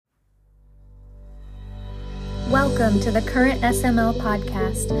Welcome to the Current SML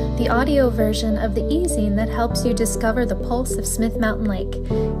podcast, the audio version of the e-zine that helps you discover the pulse of Smith Mountain Lake.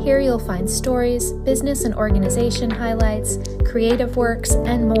 Here you'll find stories, business and organization highlights, creative works,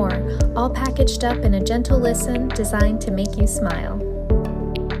 and more, all packaged up in a gentle listen designed to make you smile.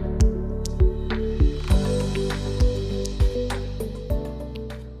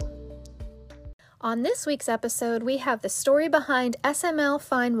 On this week's episode, we have the story behind SML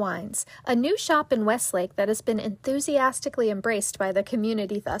Fine Wines, a new shop in Westlake that has been enthusiastically embraced by the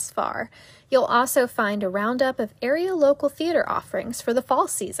community thus far. You'll also find a roundup of area local theater offerings for the fall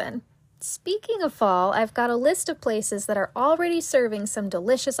season. Speaking of fall, I've got a list of places that are already serving some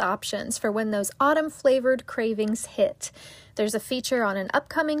delicious options for when those autumn-flavored cravings hit. There's a feature on an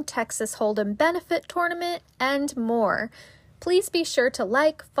upcoming Texas Hold'em benefit tournament, and more. Please be sure to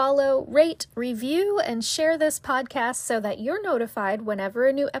like, follow, rate, review, and share this podcast so that you're notified whenever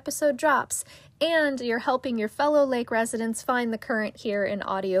a new episode drops, and you're helping your fellow lake residents find the current here in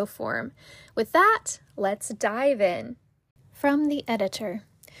audio form. With that, let's dive in. From the editor.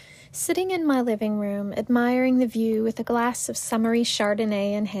 Sitting in my living room, admiring the view with a glass of summery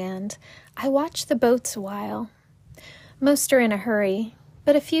Chardonnay in hand, I watch the boats a while. Most are in a hurry,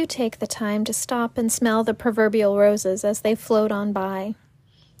 but a few take the time to stop and smell the proverbial roses as they float on by.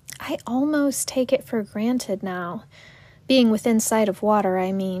 I almost take it for granted now, being within sight of water,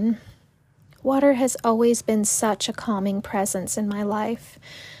 I mean. Water has always been such a calming presence in my life,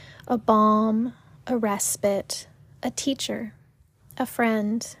 a balm, a respite, a teacher, a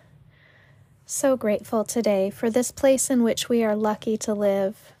friend. So grateful today for this place in which we are lucky to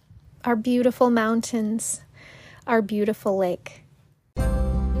live, our beautiful mountains, our beautiful lake.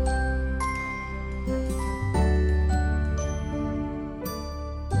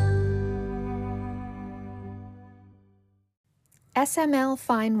 SML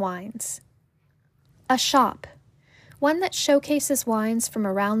Fine Wines. A shop, one that showcases wines from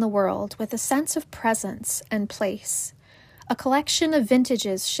around the world with a sense of presence and place. A collection of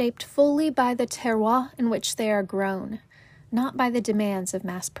vintages shaped fully by the terroir in which they are grown, not by the demands of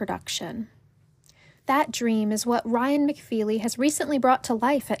mass production. That dream is what Ryan McFeely has recently brought to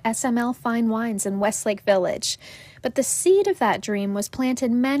life at SML Fine Wines in Westlake Village. But the seed of that dream was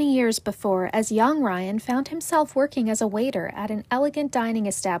planted many years before as young Ryan found himself working as a waiter at an elegant dining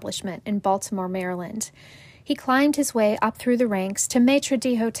establishment in Baltimore, Maryland. He climbed his way up through the ranks to maitre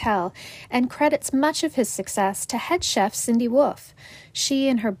d' and credits much of his success to head chef Cindy Wolf. She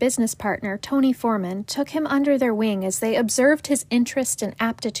and her business partner, Tony Foreman, took him under their wing as they observed his interest and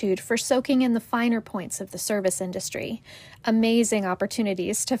aptitude for soaking in the finer points of the service industry. Amazing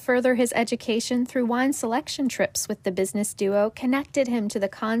opportunities to further his education through wine selection trips with the business duo connected him to the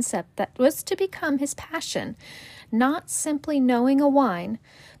concept that was to become his passion. Not simply knowing a wine,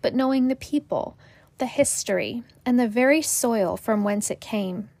 but knowing the people, the history, and the very soil from whence it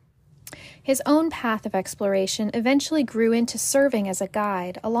came. His own path of exploration eventually grew into serving as a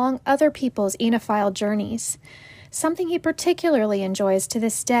guide along other people's enophile journeys. Something he particularly enjoys to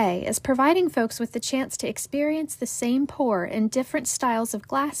this day is providing folks with the chance to experience the same pour in different styles of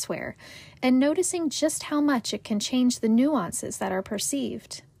glassware and noticing just how much it can change the nuances that are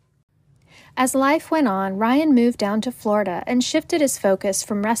perceived. As life went on, Ryan moved down to Florida and shifted his focus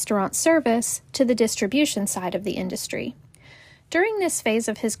from restaurant service to the distribution side of the industry. During this phase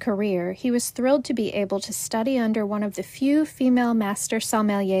of his career, he was thrilled to be able to study under one of the few female master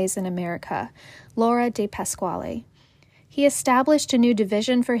sommeliers in America, Laura De Pasquale. He established a new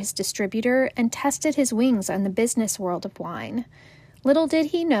division for his distributor and tested his wings on the business world of wine. Little did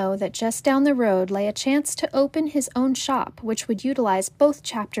he know that just down the road lay a chance to open his own shop, which would utilize both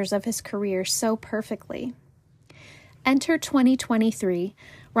chapters of his career so perfectly. Enter 2023,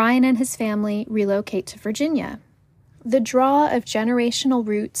 Ryan and his family relocate to Virginia. The draw of generational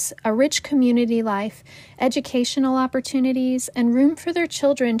roots, a rich community life, educational opportunities, and room for their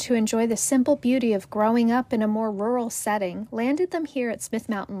children to enjoy the simple beauty of growing up in a more rural setting landed them here at Smith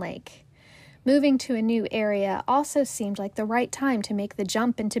Mountain Lake. Moving to a new area also seemed like the right time to make the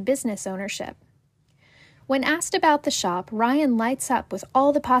jump into business ownership. When asked about the shop, Ryan lights up with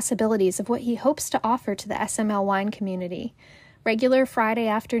all the possibilities of what he hopes to offer to the SML wine community. Regular Friday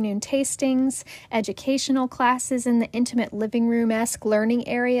afternoon tastings, educational classes in the intimate living room-esque learning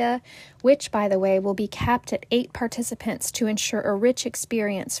area, which, by the way, will be capped at 8 participants to ensure a rich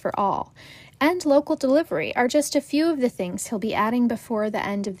experience for all, and local delivery are just a few of the things he'll be adding before the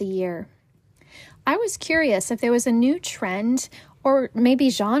end of the year. I was curious if there was a new trend or maybe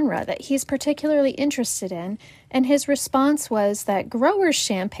genre that he's particularly interested in, and his response was that growers'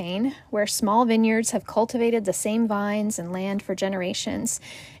 champagne, where small vineyards have cultivated the same vines and land for generations,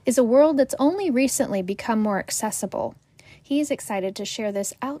 is a world that's only recently become more accessible. He's excited to share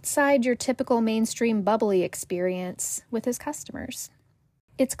this outside your typical mainstream bubbly experience with his customers.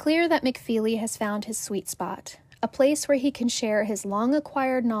 It's clear that McFeely has found his sweet spot, a place where he can share his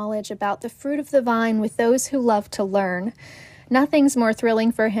long-acquired knowledge about the fruit of the vine with those who love to learn. Nothing's more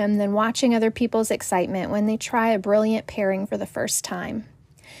thrilling for him than watching other people's excitement when they try a brilliant pairing for the first time.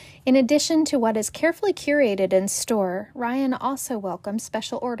 In addition to what is carefully curated in store, Ryan also welcomes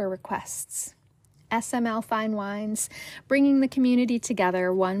special order requests. SML Fine Wines, bringing the community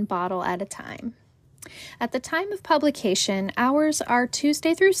together one bottle at a time. At the time of publication, hours are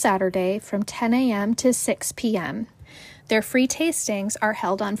Tuesday through Saturday from 10 a.m. to 6 p.m. Their free tastings are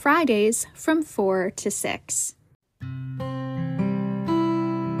held on Fridays from 4 to 6.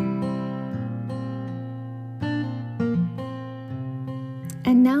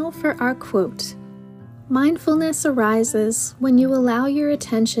 And now for our quote. Mindfulness arises when you allow your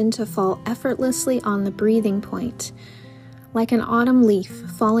attention to fall effortlessly on the breathing point, like an autumn leaf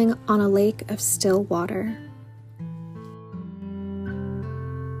falling on a lake of still water.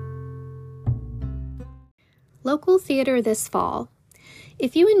 Local theater this fall.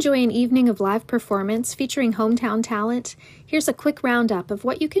 If you enjoy an evening of live performance featuring hometown talent, here's a quick roundup of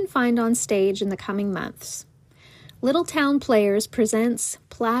what you can find on stage in the coming months. Little Town Players presents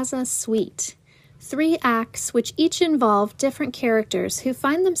Plaza Suite, 3 acts which each involve different characters who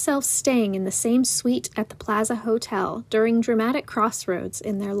find themselves staying in the same suite at the Plaza Hotel during dramatic crossroads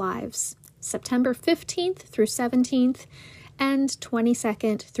in their lives, September 15th through 17th and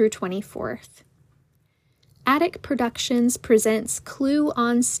 22nd through 24th. Attic Productions presents Clue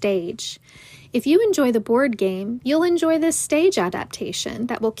on Stage. If you enjoy the board game, you'll enjoy this stage adaptation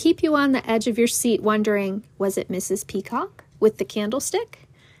that will keep you on the edge of your seat wondering, was it Mrs. Peacock with the candlestick?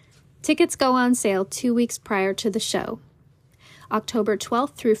 Tickets go on sale 2 weeks prior to the show, October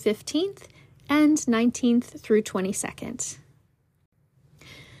 12th through 15th and 19th through 22nd.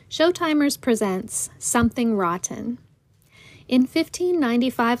 Showtimers presents Something Rotten. In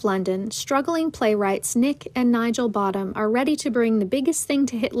 1595 London, struggling playwrights Nick and Nigel Bottom are ready to bring the biggest thing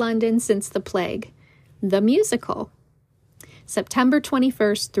to hit London since the plague, the musical, September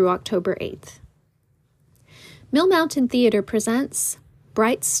 21st through October 8th. Mill Mountain Theater presents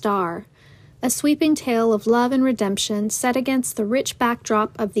Bright Star, a sweeping tale of love and redemption set against the rich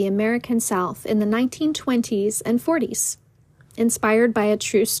backdrop of the American South in the 1920s and 40s, inspired by a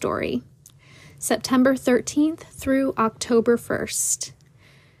true story. September 13th through October 1st.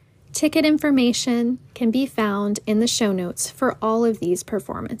 Ticket information can be found in the show notes for all of these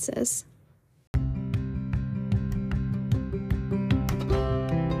performances.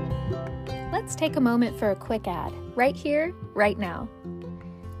 Let's take a moment for a quick ad, right here, right now.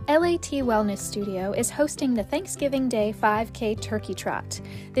 LAT Wellness Studio is hosting the Thanksgiving Day 5K Turkey Trot.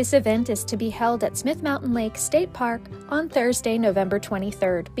 This event is to be held at Smith Mountain Lake State Park on Thursday, November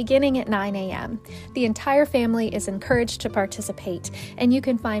 23rd, beginning at 9 a.m. The entire family is encouraged to participate, and you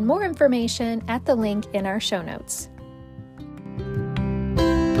can find more information at the link in our show notes.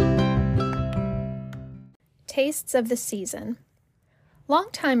 Tastes of the Season.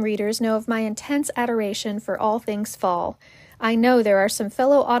 Longtime readers know of my intense adoration for all things fall. I know there are some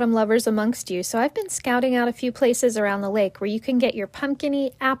fellow autumn lovers amongst you, so I've been scouting out a few places around the lake where you can get your pumpkin-y,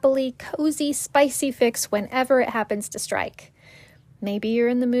 apple-y, cozy, spicy fix whenever it happens to strike. Maybe you're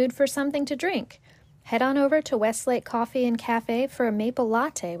in the mood for something to drink. Head on over to Westlake Coffee and Cafe for a maple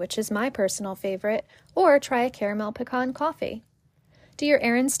latte, which is my personal favorite, or try a caramel pecan coffee. Do your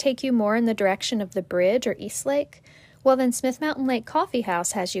errands take you more in the direction of the Bridge or Eastlake? Well, then Smith Mountain Lake Coffee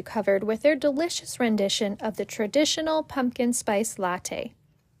House has you covered with their delicious rendition of the traditional pumpkin spice latte.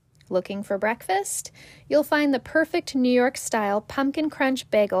 Looking for breakfast? You'll find the perfect New York-style pumpkin crunch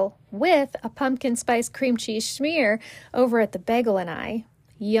bagel with a pumpkin spice cream cheese schmear over at the Bagel and I.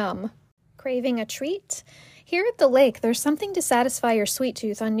 Yum. Craving a treat? Here at the lake, there's something to satisfy your sweet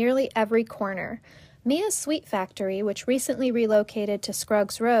tooth on nearly every corner. Mia's Sweet Factory, which recently relocated to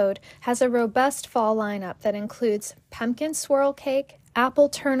Scruggs Road, has a robust fall lineup that includes pumpkin swirl cake, apple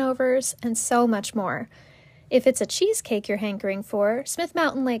turnovers, and so much more. If it's a cheesecake you're hankering for, Smith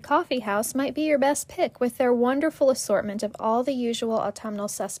Mountain Lake Coffee House might be your best pick with their wonderful assortment of all the usual autumnal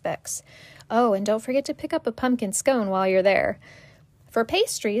suspects. Oh, and don't forget to pick up a pumpkin scone while you're there. For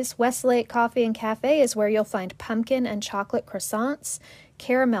pastries, Westlake Coffee and Cafe is where you'll find pumpkin and chocolate croissants,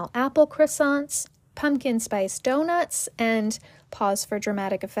 caramel apple croissants, pumpkin spice donuts, and, pause for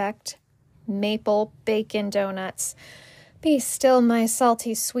dramatic effect, maple bacon donuts. Be still, my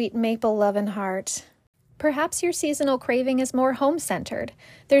salty, sweet maple-lovin' heart. Perhaps your seasonal craving is more home-centered.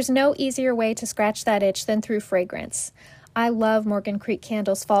 There's no easier way to scratch that itch than through fragrance. I love Morgan Creek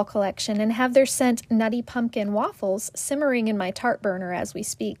Candles' fall collection and have their scent Nutty Pumpkin Waffles simmering in my tart burner as we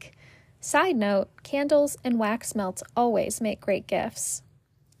speak. Side note, candles and wax melts always make great gifts.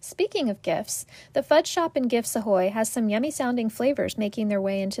 Speaking of gifts, the Fudge Shop in Gifts Ahoy has some yummy-sounding flavors making their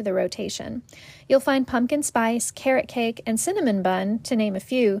way into the rotation. You'll find pumpkin spice, carrot cake, and cinnamon bun, to name a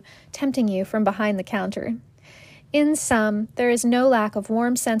few, tempting you from behind the counter. In sum, there is no lack of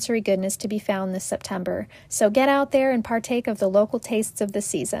warm sensory goodness to be found this September, so get out there and partake of the local tastes of the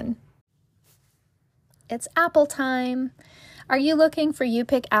season. It's apple time! Are you looking for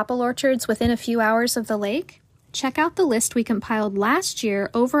you-pick apple orchards within a few hours of the lake? Check out the list we compiled last year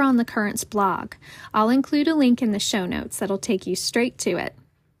over on the Currents blog. I'll include a link in the show notes that'll take you straight to it.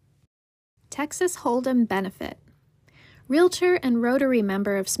 Texas Hold'em Benefit. Realtor and Rotary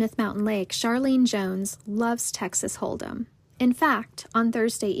member of Smith Mountain Lake, Charlene Jones, loves Texas Hold'em. In fact, on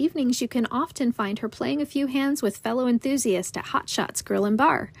Thursday evenings you can often find her playing a few hands with fellow enthusiasts at Hot Shots Grill and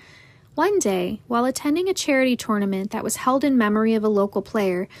Bar. One day, while attending a charity tournament that was held in memory of a local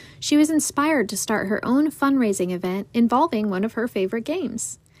player, she was inspired to start her own fundraising event involving one of her favorite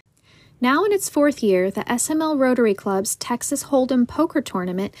games. Now in its fourth year, the SML Rotary Club's Texas Hold'em Poker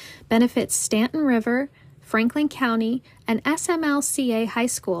Tournament benefits Stanton River, Franklin County, and SMLCA high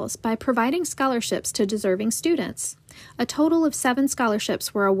schools by providing scholarships to deserving students. A total of 7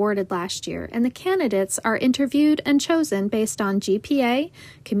 scholarships were awarded last year, and the candidates are interviewed and chosen based on GPA,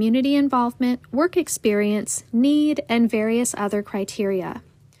 community involvement, work experience, need, and various other criteria.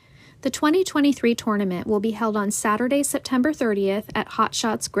 The 2023 tournament will be held on Saturday, September 30th at Hot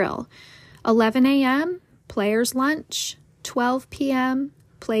Shots Grill. 11 a.m., players' lunch, 12 p.m.,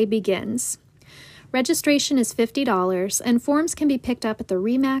 play begins. Registration is $50, and forms can be picked up at the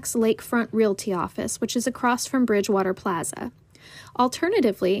RE/MAX Lakefront Realty office, which is across from Bridgewater Plaza.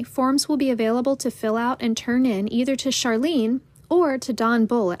 Alternatively, forms will be available to fill out and turn in either to Charlene or to Don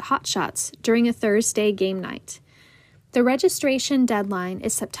Bull at Hot Shots during a Thursday game night. The registration deadline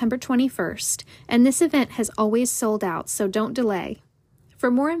is September 21st, and this event has always sold out, so don't delay.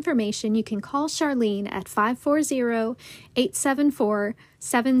 For more information, you can call Charlene at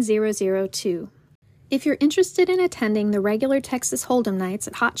 540-874-7002. If you're interested in attending the regular Texas Hold'em nights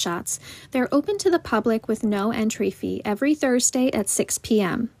at Hot Shots, they're open to the public with no entry fee every Thursday at 6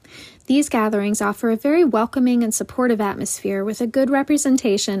 p.m. These gatherings offer a very welcoming and supportive atmosphere with a good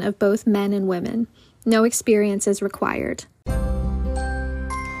representation of both men and women. No experience is required.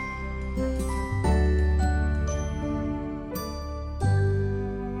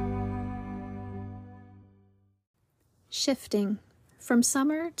 Shifting from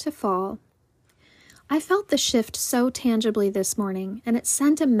summer to fall. I felt the shift so tangibly this morning, and it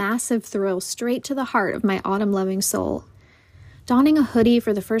sent a massive thrill straight to the heart of my autumn-loving soul. Donning a hoodie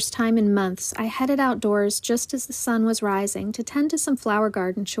for the first time in months, I headed outdoors just as the sun was rising to tend to some flower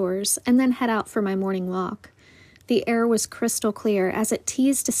garden chores and then head out for my morning walk. The air was crystal clear as it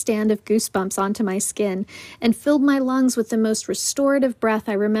teased a stand of goosebumps onto my skin and filled my lungs with the most restorative breath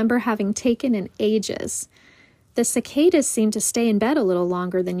I remember having taken in ages. The cicadas seemed to stay in bed a little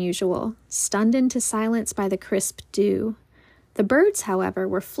longer than usual, stunned into silence by the crisp dew. The birds, however,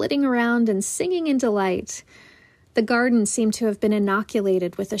 were flitting around and singing in delight. The garden seemed to have been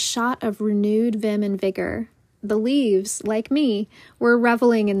inoculated with a shot of renewed vim and vigor. The leaves, like me, were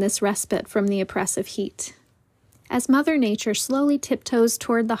reveling in this respite from the oppressive heat. As Mother Nature slowly tiptoes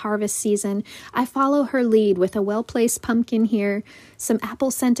toward the harvest season, I follow her lead with a well-placed pumpkin here, some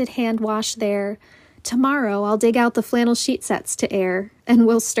apple-scented hand wash there. Tomorrow I'll dig out the flannel sheet sets to air, and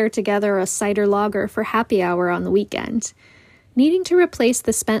we'll stir together a cider lager for happy hour on the weekend. Needing to replace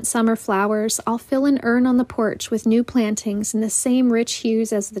the spent summer flowers, I'll fill an urn on the porch with new plantings in the same rich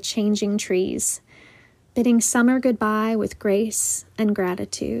hues as the changing trees, bidding summer goodbye with grace and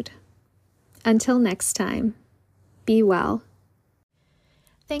gratitude. Until next time, be well.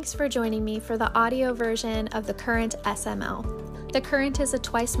 Thanks for joining me for the audio version of The Current SML. The Current is a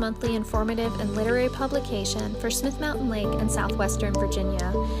twice-monthly informative and literary publication for Smith Mountain Lake and southwestern Virginia.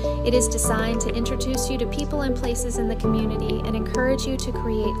 It is designed to introduce you to people and places in the community and encourage you to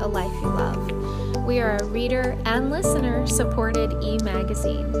create a life you love. We are a reader and listener-supported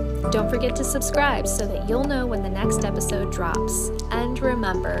e-magazine. Don't forget to subscribe so that you'll know when the next episode drops. And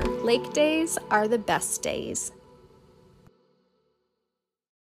remember, lake days are the best days.